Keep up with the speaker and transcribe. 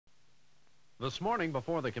This morning,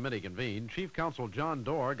 before the committee convened, Chief Counsel John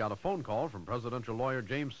Doerr got a phone call from presidential lawyer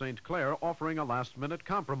James St. Clair offering a last-minute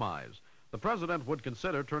compromise. The president would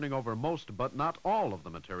consider turning over most but not all of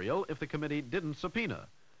the material if the committee didn't subpoena.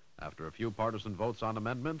 After a few partisan votes on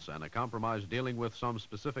amendments and a compromise dealing with some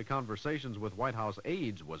specific conversations with White House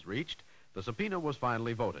aides was reached, the subpoena was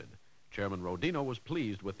finally voted. Chairman Rodino was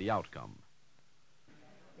pleased with the outcome.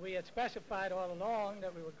 We had specified all along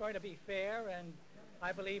that we were going to be fair, and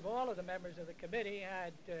I believe all of the members of the committee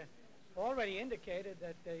had already indicated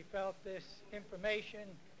that they felt this information,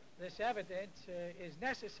 this evidence is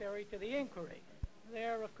necessary to the inquiry.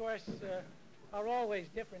 There, of course, are always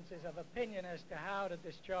differences of opinion as to how to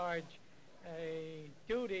discharge a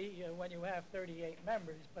duty when you have 38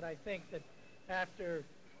 members, but I think that after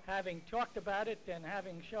having talked about it and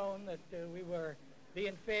having shown that we were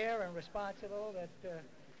being fair and responsible, that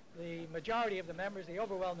the majority of the members, the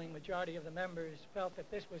overwhelming majority of the members, felt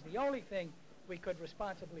that this was the only thing we could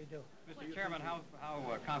responsibly do. Mr. Chairman, how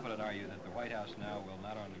confident are you that the White House now will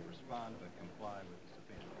not only respond but comply with the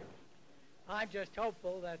subpoena? I'm just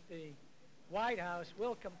hopeful that the White House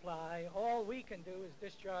will comply. All we can do is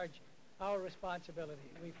discharge our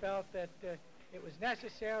responsibility. We felt that it was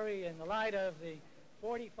necessary in the light of the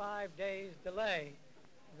 45 days delay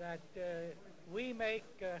that we make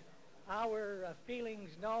our feelings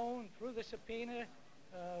known through the subpoena.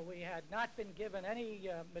 We had not been given any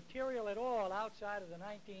material at all outside of the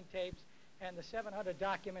 19 tapes and the 700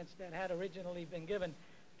 documents that had originally been given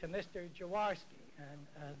to Mr. Jaworski.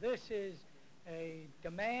 And this is a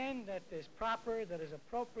demand that is proper, that is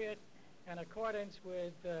appropriate, in accordance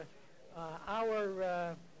with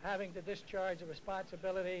our having to discharge a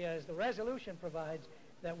responsibility as the resolution provides,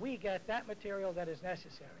 that we get that material that is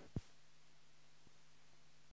necessary.